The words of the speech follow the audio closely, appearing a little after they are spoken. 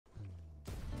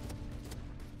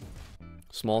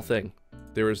Small thing.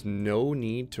 There is no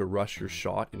need to rush your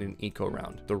shot in an eco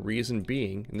round. The reason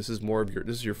being, and this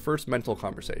is your first mental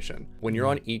conversation. When you're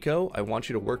on eco, I want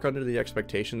you to work under the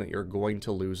expectation that you're going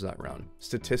to lose that round.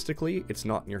 Statistically, it's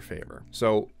not in your favor.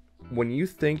 So when you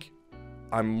think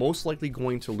I'm most likely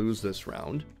going to lose this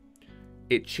round,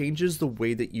 it changes the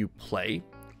way that you play.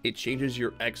 It changes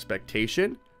your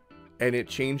expectation, and it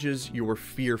changes your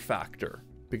fear factor,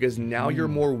 because now you're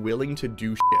more willing to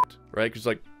do shit, right? Because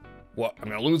like, what? I'm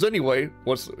gonna lose anyway.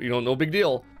 What's, no big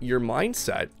deal. Your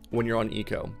mindset when you're on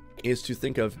eco is to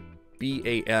think of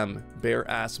BAM, bare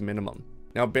ass minimum.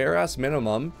 Now, bare ass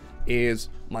minimum is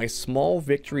my small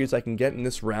victories I can get in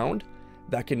this round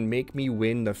that can make me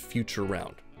win the future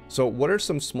round. So what are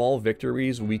some small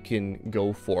victories we can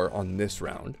go for on this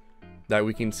round that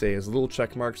we can say as little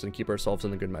check marks and keep ourselves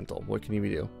in a good mental? What can we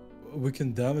do? We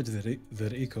can damage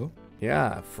their eco.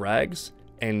 Yeah, frags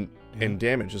and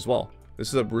damage as well. This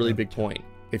is a really big point.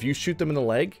 If you shoot them in the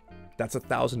leg, that's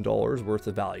 $1,000 worth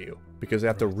of value because they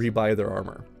have to rebuy their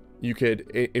armor. You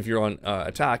could, if you're on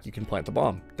attack, you can plant the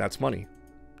bomb. That's money.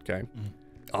 Okay.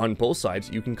 On both sides,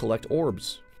 you can collect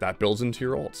orbs. That builds into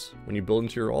your ults. When you build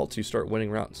into your ults, you start winning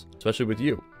rounds, especially with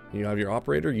you. You have your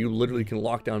operator, you literally can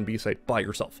lock down B site by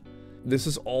yourself. This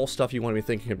is all stuff you want to be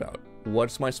thinking about.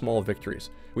 What's my small victories?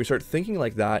 When you start thinking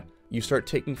like that, you start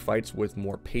taking fights with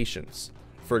more patience.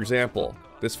 For example,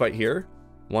 this fight here,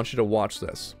 I want you to watch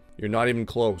this. You're not even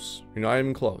close. You're not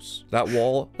even close. That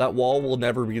wall will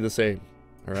never be the same.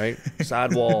 All right?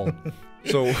 Sad wall.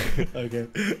 So okay.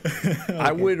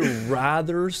 I would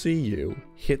rather see you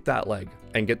hit that leg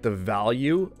and get the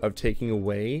value of taking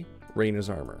away Reyna's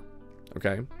armor.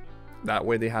 Okay? That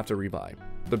way they have to rebuy.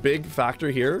 The big factor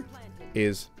here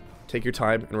is take your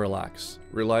time and relax.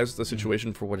 Realize the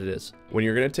situation for what it is. When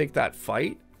you're going to take that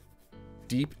fight,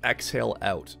 deep exhale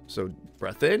out. So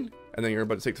breath in, and then you're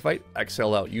about to take the fight,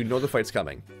 exhale out. You know the fight's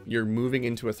coming. You're moving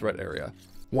into a threat area.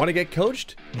 Want to get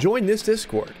coached? Join this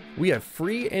Discord. We have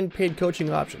free and paid coaching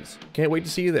options. Can't wait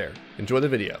to see you there. Enjoy the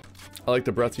video. I like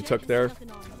the breath you took there.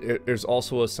 There's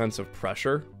also a sense of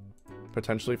pressure,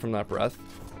 potentially, from that breath.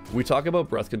 We talk about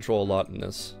breath control a lot in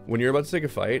this. When you're about to take a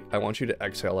fight, I want you to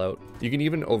exhale out. You can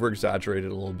even over-exaggerate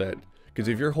it a little bit, because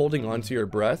if you're holding onto your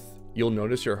breath, you'll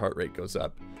notice your heart rate goes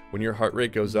up. When your heart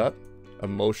rate goes up,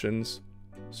 emotions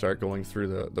start going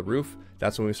through the roof.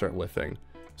 That's when we start lifting.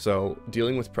 So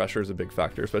dealing with pressure is a big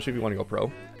factor, especially if you want to go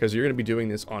pro, because you're going to be doing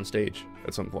this on stage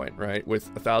at some point, right? With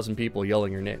 1,000 people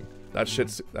yelling your name. That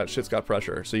shit's got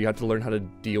pressure. So you have to learn how to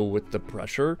deal with the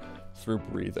pressure through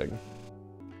breathing.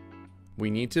 We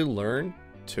need to learn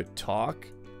to talk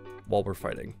while we're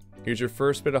fighting. Here's your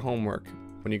first bit of homework.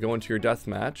 When you go into your death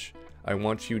match, I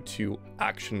want you to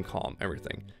action calm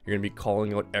everything. You're going to be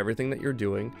calling out everything that you're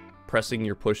doing, pressing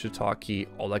your push to talk key,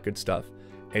 all that good stuff,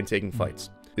 and taking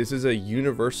fights. This is a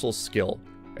universal skill.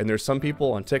 And there's some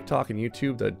people on TikTok and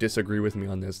YouTube that disagree with me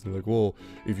on this. They're like, well,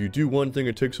 if you do one thing,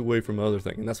 it takes away from another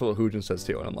thing. And that's what Hoojin says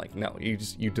too. And I'm like, no,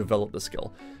 you develop the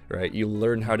skill, right? You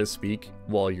learn how to speak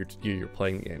while you're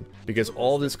playing the game, because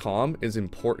all this calm is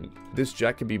important. This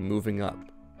jet could be moving up,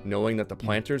 knowing that the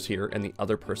planter's here and the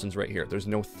other person's right here. There's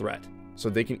no threat. So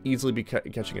they can easily be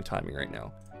catching a timing right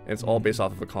now. And it's all based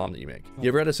off of a calm that you make. You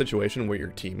ever had a situation where your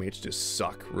teammates just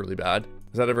suck really bad?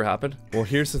 Has that ever happened? Well,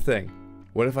 here's the thing.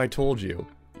 What if I told you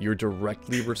you're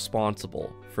directly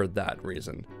responsible for that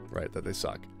reason, right? That they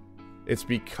suck. It's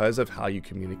because of how you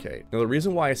communicate. Now, the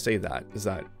reason why I say that is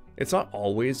that it's not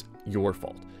always your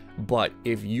fault, but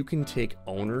if you can take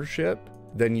ownership,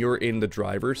 then you're in the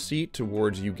driver's seat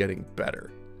towards you getting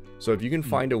better. So if you can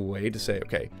find a way to say,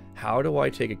 okay, how do I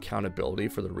take accountability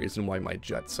for the reason why my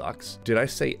jet sucks? Did I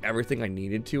say everything I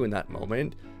needed to in that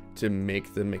moment to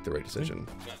make them make the right decision?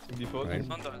 Right?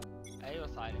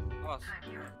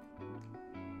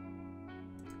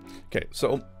 Okay,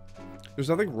 so there's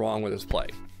nothing wrong with this play,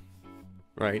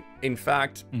 right? In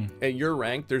fact, at your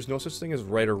rank, there's no such thing as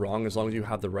right or wrong as long as you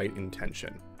have the right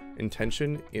intention.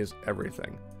 Intention is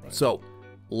everything. Right. So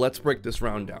let's break this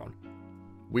round down.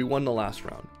 We won the last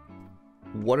round.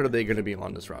 What are they going to be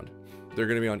on this round? They're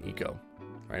going to be on eco,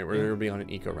 right? We're going to be on an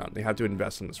eco round. They have to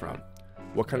invest in this round.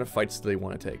 What kind of fights do they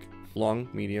want to take? Long,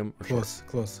 medium, or short?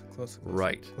 Close.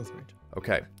 Right. Close range.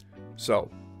 Okay. So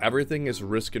everything is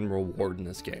risk and reward in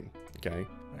this game. Okay.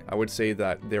 Right. I would say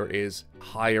that there is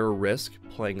higher risk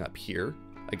playing up here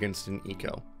against an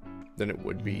eco than it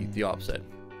would be the opposite.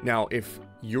 Now, if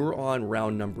you're on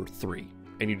round number 3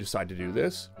 and you decide to do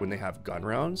this when they have gun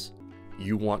rounds,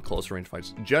 you want close range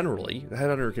fights. Generally, the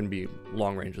headhunter can be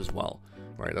long range as well,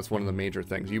 right? That's one of the major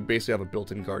things. You basically have a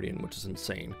built-in guardian, which is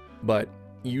insane. But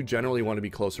you generally want to be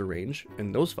closer range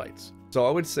in those fights. So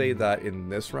I would say that in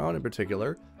this round in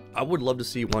particular, I would love to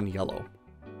see one yellow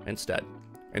instead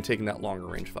and taking that longer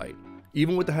range fight.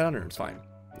 Even with the headhunter, it's fine.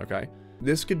 Okay.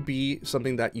 This could be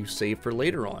something that you save for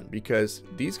later on because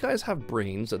these guys have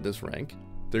brains at this rank.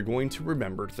 They're going to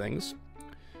remember things.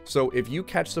 So if you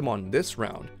catch them on this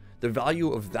round, the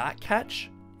value of that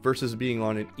catch versus being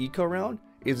on an eco round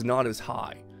is not as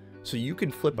high. So you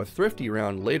can flip a thrifty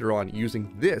round later on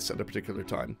using this at a particular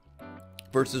time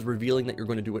versus revealing that you're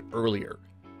going to do it earlier,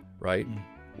 right?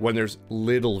 When there's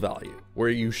little value, where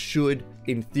you should,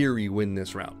 in theory, win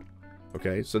this round.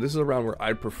 Okay, so this is a round where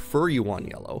I'd prefer you on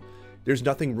yellow. There's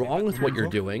nothing wrong with what you're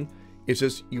doing. It's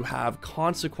just you have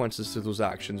consequences to those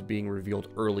actions being revealed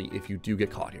early if you do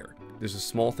get caught here. There's a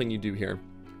small thing you do here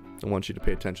I want you to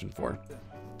pay attention for.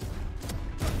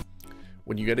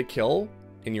 When you get a kill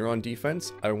and you're on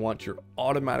defense, I want your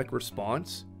automatic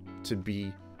response to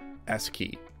be S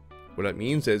key. What that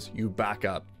means is you back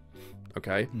up,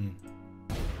 okay?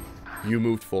 You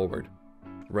moved forward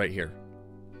right here.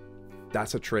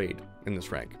 That's a trade in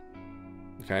this rank.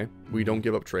 Okay, we don't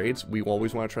give up trades. We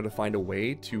always want to try to find a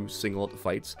way to single out the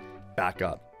fights back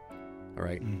up. All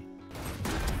right.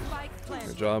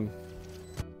 Good job.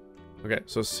 Okay,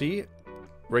 so see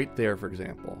right there, for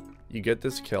example, you get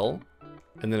this kill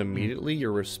and then immediately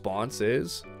your response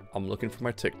is, I'm looking for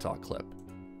my TikTok clip.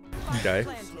 Okay,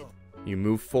 you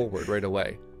move forward right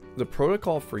away. The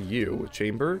protocol for you with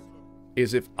chamber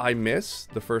is if I miss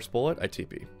the first bullet, I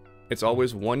TP. It's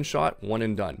always one shot, one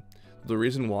and done. The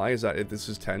reason why is that if this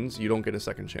is 10s, you don't get a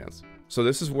second chance. So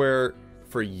this is where,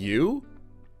 for you,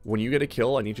 when you get a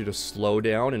kill, I need you to slow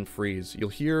down and freeze. You'll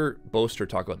hear Boaster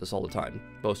talk about this all the time.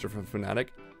 Boaster from Fnatic.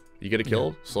 You get a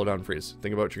kill, slow down, freeze.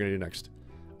 Think about what you're gonna do next.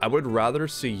 I would rather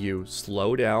see you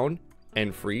slow down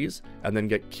and freeze, and then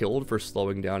get killed for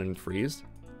slowing down and freeze,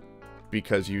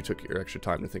 because you took your extra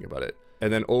time to think about it.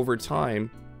 And then over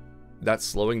time, that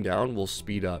slowing down will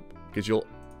speed up, because you'll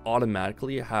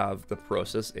automatically have the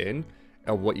process in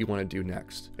of what you want to do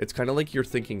next. It's kind of like you're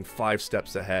thinking 5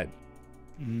 steps ahead,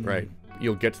 right?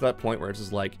 You'll get to that point where it's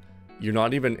just like you're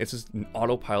not even, it's just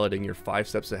autopiloting your 5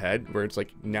 steps ahead, where it's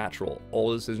like natural.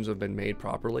 All decisions have been made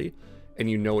properly and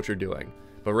you know what you're doing.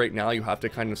 But right now you have to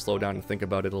kind of slow down and think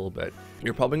about it a little bit.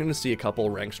 You're probably going to see a couple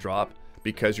ranks drop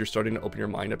because you're starting to open your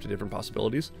mind up to different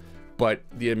possibilities, but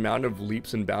the amount of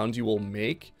leaps and bounds you will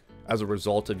make as a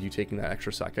result of you taking that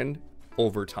extra second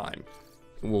over time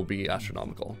will be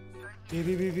astronomical.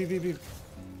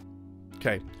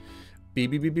 Okay,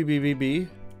 B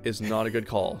is not a good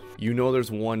call. You know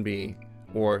there's one B,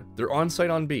 or they're on site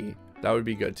on B. That would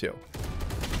be good too.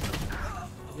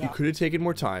 You could have taken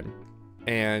more time,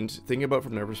 and thinking about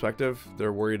from their perspective,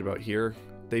 they're worried about here.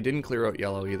 They didn't clear out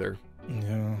yellow either.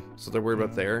 Yeah. So they're worried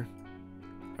about there,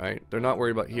 right? They're not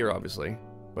worried about here, obviously,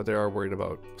 but they are worried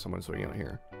about someone swinging out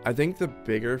here. I think the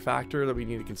bigger factor that we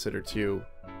need to consider too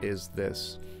is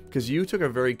this, because you took a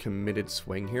very committed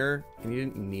swing here and you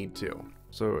didn't need to.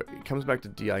 So it comes back to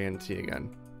DINT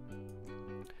again.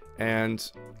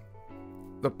 And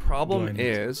the problem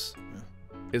is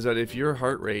that if your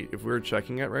heart rate, if we were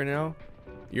checking it right now,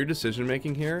 your decision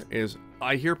making here is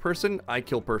I hear person, I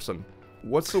kill person.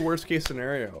 What's the worst case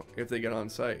scenario if they get on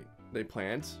site? They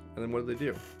plant, and then what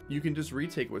do? You can just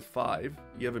retake with 5.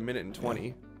 You have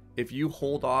 1:20. If you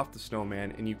hold off the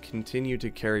snowman and you continue to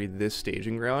carry this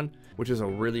staging ground, which is a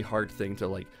really hard thing to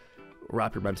like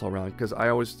wrap your mental around, because I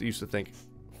always used to think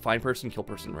find person, kill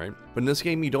person, right? But in this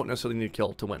game, you don't necessarily need to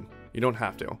kill to win. You don't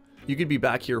have to. You could be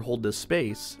back here, hold this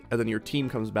space, and then your team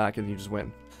comes back and you just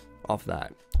win off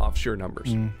that, off sheer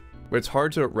numbers. But it's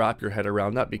hard to wrap your head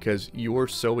around that because you're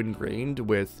so ingrained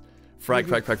with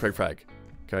frag.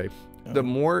 Okay. The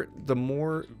more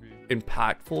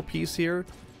impactful piece here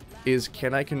is,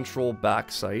 can I control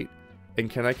back sight, and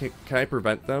can I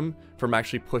prevent them from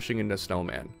actually pushing into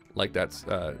snowman like that's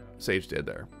Sage did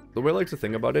there. The way I like to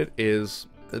think about it is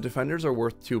the defenders are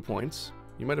worth 2 points.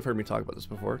 You might have heard me talk about this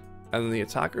before. And then the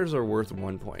attackers are worth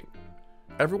 1 point.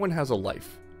 Everyone has a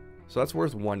life, so that's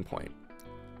worth 1 point.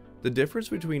 The difference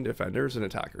between defenders and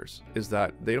attackers is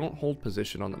that they don't hold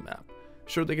position on the map.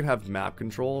 Sure, they can have map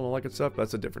control and all that good stuff, but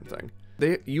that's a different thing.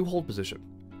 You hold position.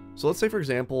 So let's say, for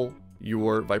example,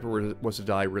 your Viper was to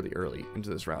die really early into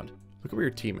this round. Look at where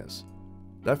your team is.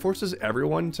 That forces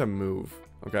everyone to move,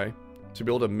 okay? To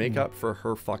be able to make up for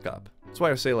her fuck up. That's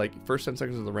why I say, like, first 10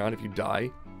 seconds of the round, if you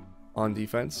die on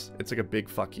defense, it's like a big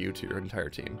fuck you to your entire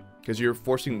team, because you're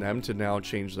forcing them to now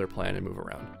change their plan and move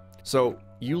around. So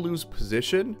you lose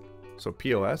position, so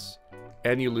POS,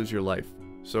 and you lose your life.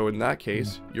 So in that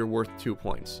case, you're worth 2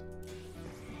 points.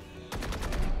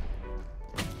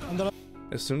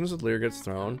 As soon as the Lear gets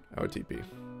thrown, I would TP.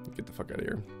 Get the fuck out of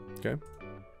here. Okay?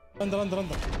 Under.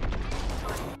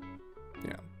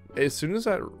 Yeah. As soon as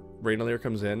that Reyna Lear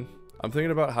comes in, I'm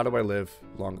thinking about how do I live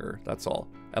longer. That's all.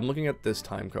 I'm looking at this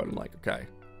time code. I'm like, okay,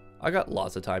 I got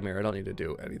lots of time here. I don't need to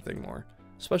do anything more.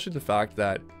 Especially the fact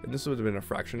that, and this would have been a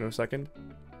fraction of a second,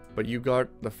 but you got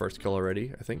the first kill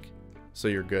already, I think. So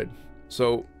you're good.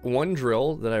 So one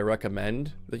drill that I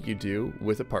recommend that you do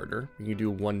with a partner, you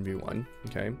do 1v1,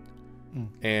 okay?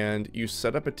 And you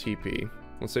set up a TP.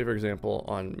 Let's say, for example,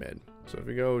 on mid. So if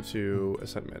we go to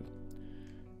ascent mid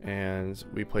and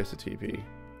we place a TP,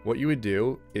 what you would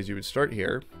do is you would start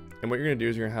here, and what you're going to do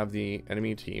is you're going to have the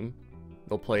enemy team.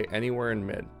 They'll play anywhere in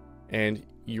mid, and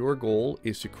your goal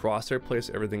is to crosshair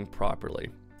place everything properly.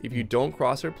 If you don't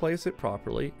crosshair place it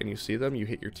properly and you see them, you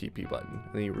hit your TP button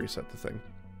and then you reset the thing.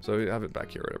 So you have it back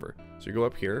here, whatever. So you go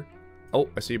up here. Oh,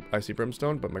 I see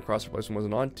Brimstone, but my crosshair placement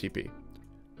wasn't on. TP.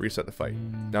 Reset the fight.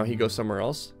 Now he goes somewhere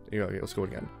else. You go, let's go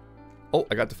again. Oh,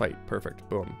 I got the fight. Perfect.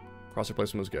 Boom. Crosshair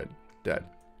placement was good. Dead.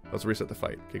 Let's reset the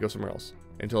fight. Okay, go somewhere else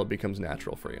until it becomes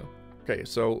natural for you. Okay,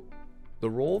 so the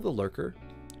role of the lurker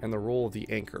and the role of the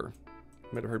anchor. You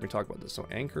might have heard me talk about this. So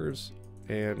anchors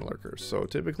and lurkers. So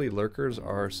typically lurkers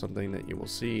are something that you will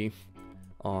see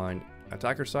on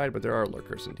attacker side, but there are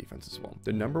lurkers in defense as well.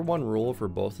 The number one rule for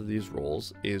both of these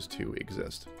roles is to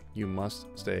exist. You must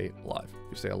stay alive.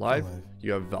 If you stay alive,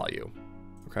 you have value.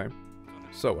 Okay?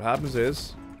 So what happens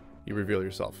is you reveal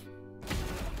yourself.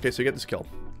 Okay, so you get this kill.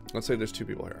 Let's say there's two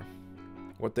people here.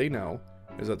 What they know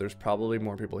is that there's probably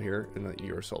more people here and that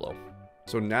you're solo.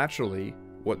 So naturally,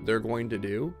 what they're going to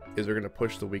do is they're going to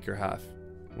push the weaker half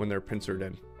when they're pincered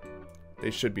in.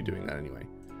 They should be doing that anyway.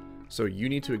 So you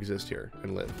need to exist here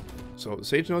and live. So the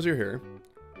Sage knows you're here,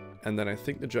 and then I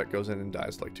think the Jet goes in and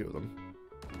dies like two of them.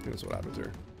 I think that's what happens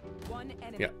here.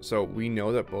 Yeah, so we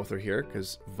know that both are here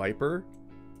because Viper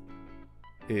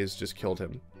is just killed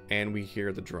him, and we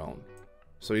hear the drone.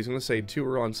 So he's going to say two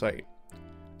are on site.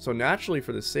 So naturally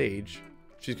for the Sage,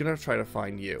 she's going to try to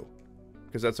find you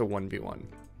because that's a 1v1.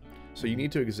 So you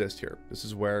need to exist here. This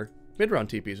is where mid-round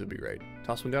TPs would be great.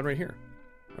 Toss one down right here,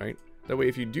 right? That way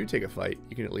if you do take a fight,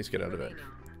 you can at least get out of it.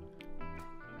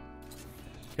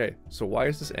 Okay, so why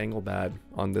is this angle bad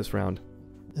on this round?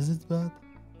 Is it bad?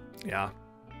 Yeah.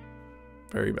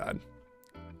 Very bad.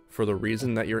 For the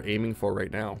reason that you're aiming for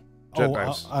right now. Jet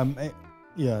knives.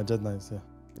 Yeah, jet knives, yeah.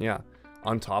 Yeah.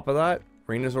 On top of that,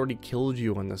 Reyna's already killed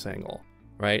you on this angle,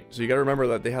 right? So you got to remember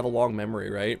that they have a long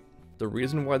memory, right? The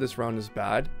reason why this round is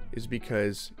bad is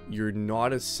because you're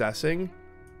not assessing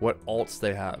what ults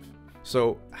they have.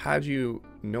 So had you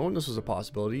known this was a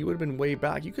possibility, you would have been way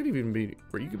back. You could even be,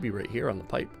 or you could be right here on the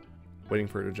pipe, waiting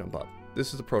for her to jump up.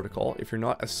 This is the protocol. If you're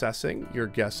not assessing, you're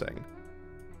guessing.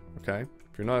 Okay?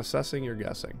 If you're not assessing, you're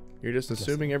guessing. You're just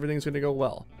assuming everything's going to go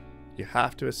well. You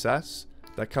have to assess.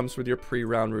 That comes with your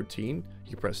pre-round routine.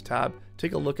 You press tab,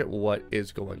 take a look at what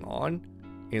is going on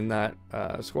in that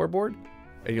scoreboard,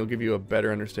 and you'll give you a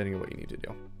better understanding of what you need to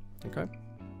do. Okay?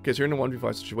 Okay, so you're in a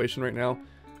 1v5 situation right now.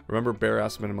 Remember, bare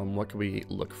ass minimum. What can we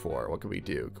look for? What can we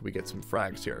do? Can we get some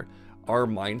frags here? Our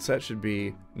mindset should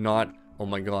be not, oh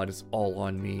my god, it's all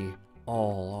on me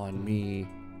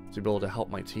to be able to help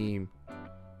my team,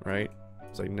 right?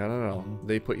 It's like, no.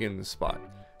 They put you in this spot.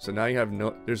 So now you have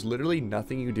there's literally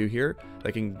nothing you do here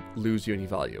that can lose you any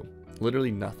value.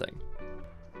 Literally nothing.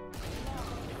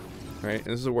 Right? And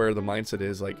this is where the mindset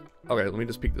is like, okay, let me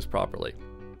just peek this properly,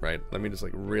 right? Let me just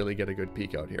like really get a good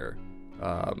peek out here.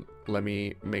 Let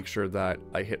me make sure that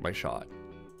I hit my shot.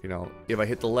 You know, if I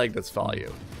hit the leg, that's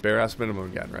value. Bare ass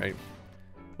minimum again, right?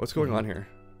 What's going on here?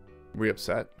 Are we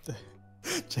upset?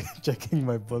 Checking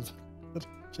my blood.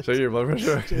 Check your blood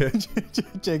pressure.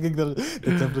 Checking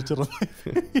the temperature of my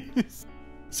face.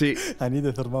 See, I need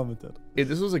a thermometer. If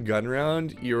this was a gun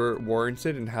round, you're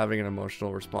warranted in having an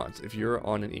emotional response. If you're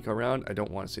on an eco round, I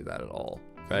don't want to see that at all,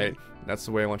 right? That's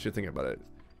the way I want you to think about it.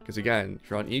 Because again, if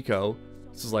you're on eco,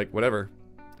 this is like, whatever.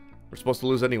 We're supposed to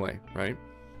lose anyway, right?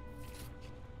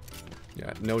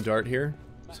 Yeah, no dart here.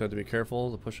 So have to be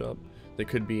careful to push up. They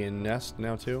could be in nest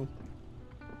now too.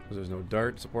 Because there's no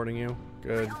dart supporting you.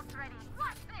 Good.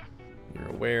 You're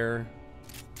aware.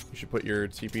 You should put your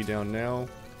TP down now.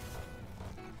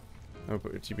 I would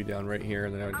put your TP down right here,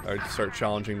 and then I would start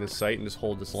challenging this site and just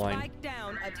hold this line. Spike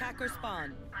down, attacker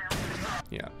spawn.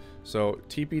 Yeah. So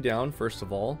TP down first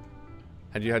of all.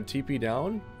 Had you had TP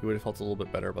down, you would have felt a little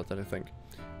bit better about that, I think.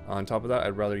 On top of that,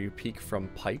 I'd rather you peek from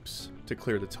pipes to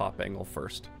clear the top angle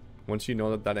first. Once you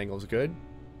know that that angle is good,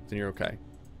 then you're okay.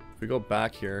 If we go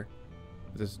back here,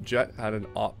 this Jet had an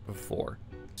op before.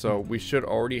 So we should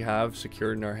already have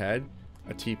secured in our head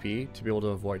a TP to be able to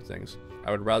avoid things.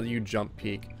 I would rather you jump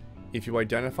peek. If you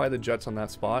identify the Jets on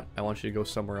that spot, I want you to go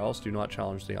somewhere else. Do not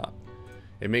challenge the op.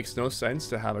 It makes no sense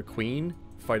to have a queen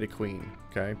fight a queen,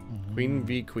 okay? Queen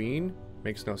v queen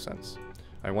makes no sense.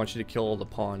 I want you to kill all the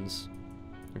pawns,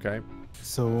 okay?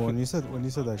 So when you said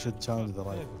I should challenge the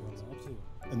rifle,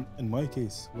 in my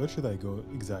case, where should I go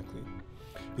exactly?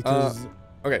 Because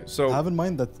okay, so have in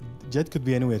mind that Jet could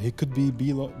be anywhere. He could be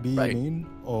right. Main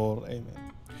or A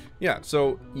main. Yeah,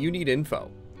 so you need info.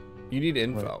 You need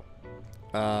info.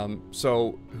 Right.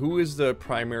 So who is the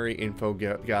primary info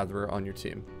gatherer on your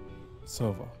team?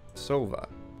 Sova.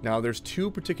 Now there's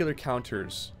two particular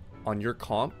counters on your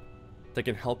comp that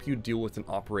can help you deal with an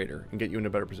operator and get you in a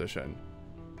better position.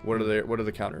 What are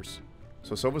the counters?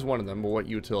 So Sova's one of them, but what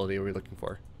utility are we looking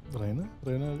for? Reyna?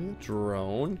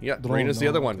 Drone. Yeah, Reyna's the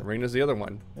other one. Okay. Reyna's the other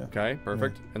one. Yeah. Okay,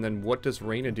 perfect. Yeah. And then what does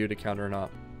Reyna do to counter an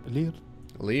op?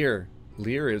 Leer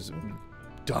is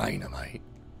dynamite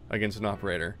against an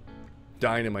operator.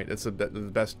 Dynamite. That's the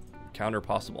best counter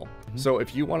possible. So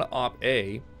if you want to op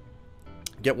A,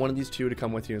 get one of these two to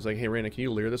come with you. It's like, hey Reyna, can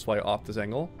you leer this while I op this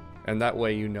angle? And that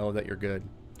way you know that you're good.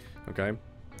 Okay?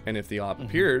 And if the op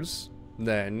appears,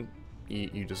 then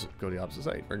you just go to the opposite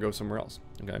side or go somewhere else.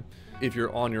 Okay? If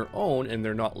you're on your own and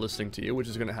they're not listening to you, which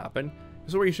is going to happen, this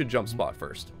is where you should jump spot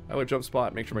first. I would jump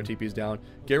spot, make sure my TP's down,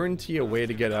 guarantee a way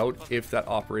to get out if that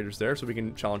operator's there so we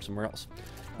can challenge somewhere else.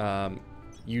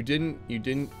 You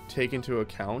didn't take into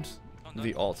account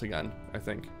the ult again, I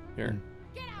think. Here.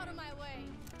 Get out of my way.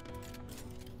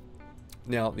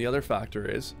 Now, the other factor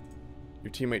is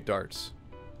your teammate darts.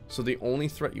 So the only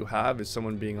threat you have is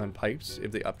someone being on pipes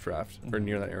if they updraft or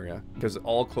near that area, because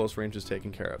all close range is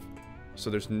taken care of. So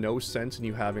there's no sense in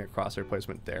you having a crosshair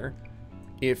placement there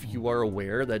if you are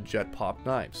aware that Jet popped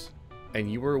knives, and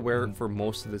you were aware for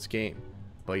most of this game,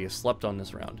 but you slept on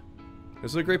this round.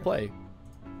 This is a great play,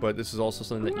 but this is also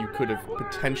something that you could have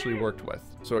potentially worked with.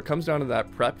 So it comes down to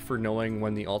that prep for knowing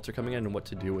when the ults are coming in and what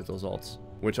to do with those ults,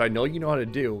 which I know you know how to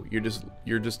do.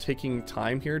 You're just taking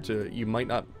time here you might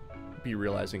not be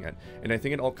realizing it. And I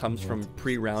think it all comes from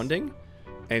pre-rounding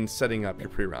and setting up your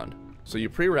pre-round. So you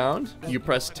pre-round, you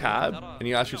press tab, and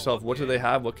you ask yourself, what do they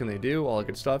have? What can they do? All that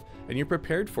good stuff. And you're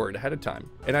prepared for it ahead of time.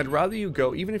 And I'd rather you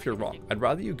go, even if you're wrong, I'd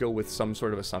rather you go with some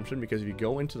sort of assumption, because if you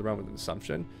go into the round with an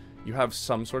assumption, you have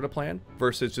some sort of plan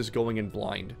versus just going in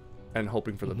blind and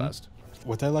hoping for the best.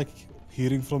 What I like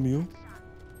hearing from you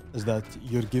is that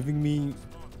you're giving me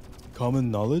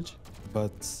common knowledge,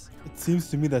 but it seems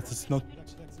to me that it's not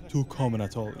too common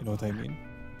at all. You know what I mean?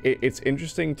 It's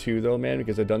interesting too, though, man,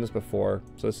 because I've done this before.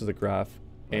 So this is a graph,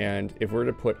 and if we're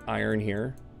to put iron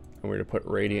here and we're to put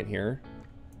radiant here,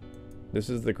 this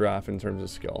is the graph in terms of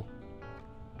skill.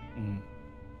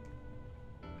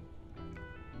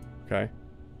 Okay.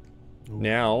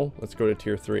 Now let's go to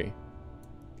tier 3,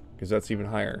 because that's even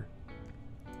higher.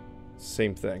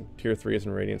 Same thing. Tier 3 is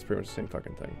in radiant's pretty much the same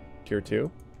fucking thing. Tier 2,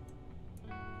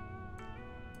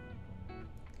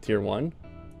 tier 1.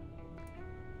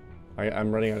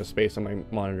 I'm running out of space on my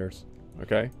monitors.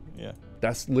 Okay. Yeah.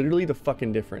 That's literally the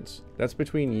fucking difference. That's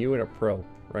between you and a pro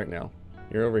right now.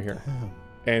 You're over here.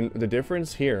 And the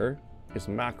difference here is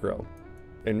macro.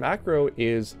 And macro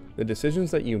is the decisions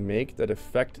that you make that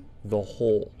affect the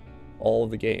whole, all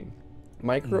of the game.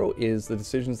 Micro is the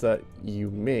decisions that you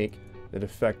make that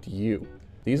affect you.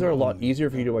 These are a lot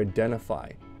easier for you to identify.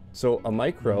 So a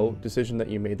micro decision that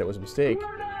you made that was a mistake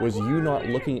was you not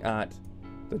looking at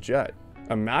the Jet.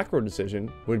 A macro decision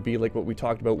would be like what we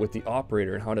talked about with the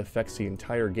operator and how it affects the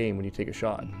entire game when you take a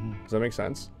shot. Does that make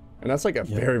sense? And that's like a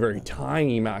very, very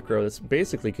tiny macro that's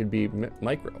basically could be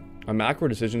micro. A macro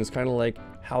decision is kind of like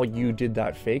how you did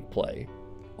that fake play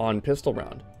on pistol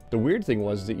round. The weird thing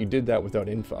was that you did that without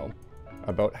info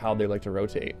about how they like to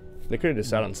rotate. They could have just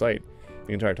sat on site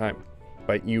the entire time,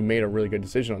 but you made a really good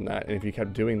decision on that. And if you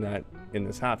kept doing that in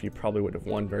this half, you probably would have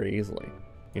won very easily.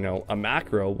 You know, a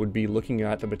macro would be looking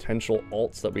at the potential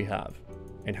ults that we have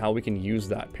and how we can use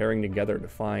that, pairing together to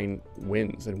find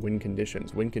wins and win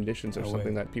conditions. Win conditions are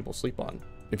something that people sleep on.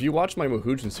 If you watch my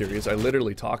Muhujin series, I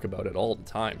literally talk about it all the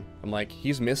time. I'm like,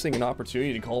 he's missing an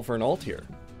opportunity to call for an ult here.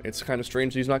 It's kind of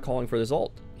strange that he's not calling for this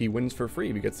ult. He wins for free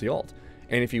if he gets the ult.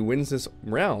 And if he wins this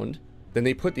round, then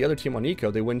they put the other team on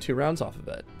eco, they win 2 rounds off of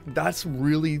it. That's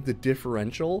really the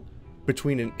differential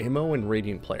between an IMO and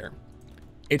Radiant player.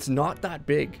 It's not that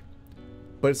big,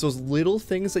 but it's those little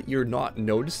things that you're not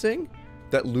noticing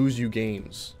that lose you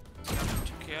games.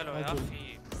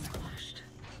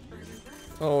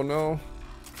 Oh no.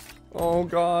 Oh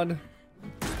god.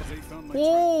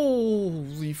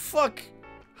 Holy fuck.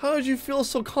 How did you feel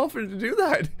so confident to do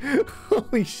that?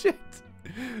 Holy shit.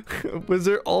 Was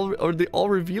there all? Are they all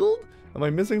revealed? Am I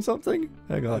missing something?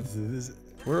 Hang on.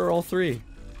 Where are all three?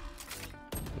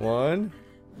 One.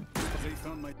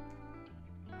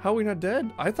 How are we not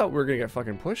dead? I thought we were gonna get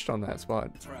fucking pushed on that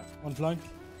spot. One flank.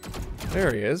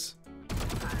 There he is.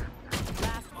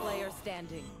 Last player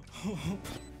standing.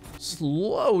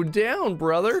 Slow down,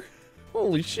 brother.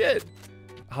 Holy shit.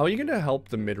 How are you gonna help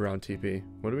the mid-round TP?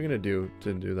 What are we gonna do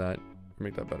to do that?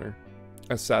 Make that better.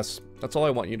 Assess. That's all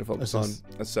I want you to focus on.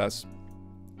 Assess.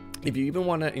 If you even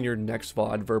want to, in your next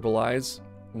VOD, verbalize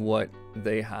what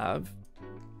they have,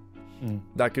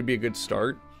 that could be a good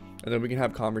start. And then we can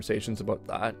have conversations about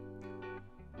that.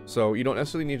 So you don't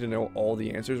necessarily need to know all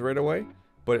the answers right away,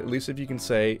 but at least if you can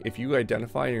say, if you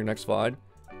identify in your next VOD,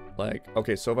 like,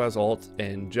 okay, Sova has ult,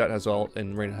 and Jet has ult,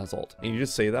 and Reyna has ult, and you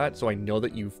just say that, so I know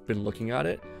that you've been looking at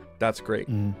it, that's great.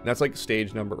 That's like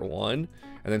stage number 1.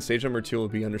 And then stage number 2 will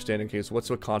be understanding, okay, so what's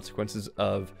the consequences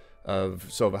of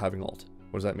Sova having ult?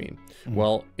 What does that mean?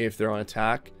 Well, if they're on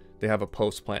attack, they have a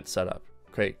post-plant setup.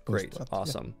 Okay, great,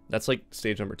 awesome. Yeah. That's like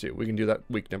stage number 2. We can do that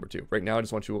week number 2. Right now, I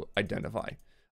just want you to identify.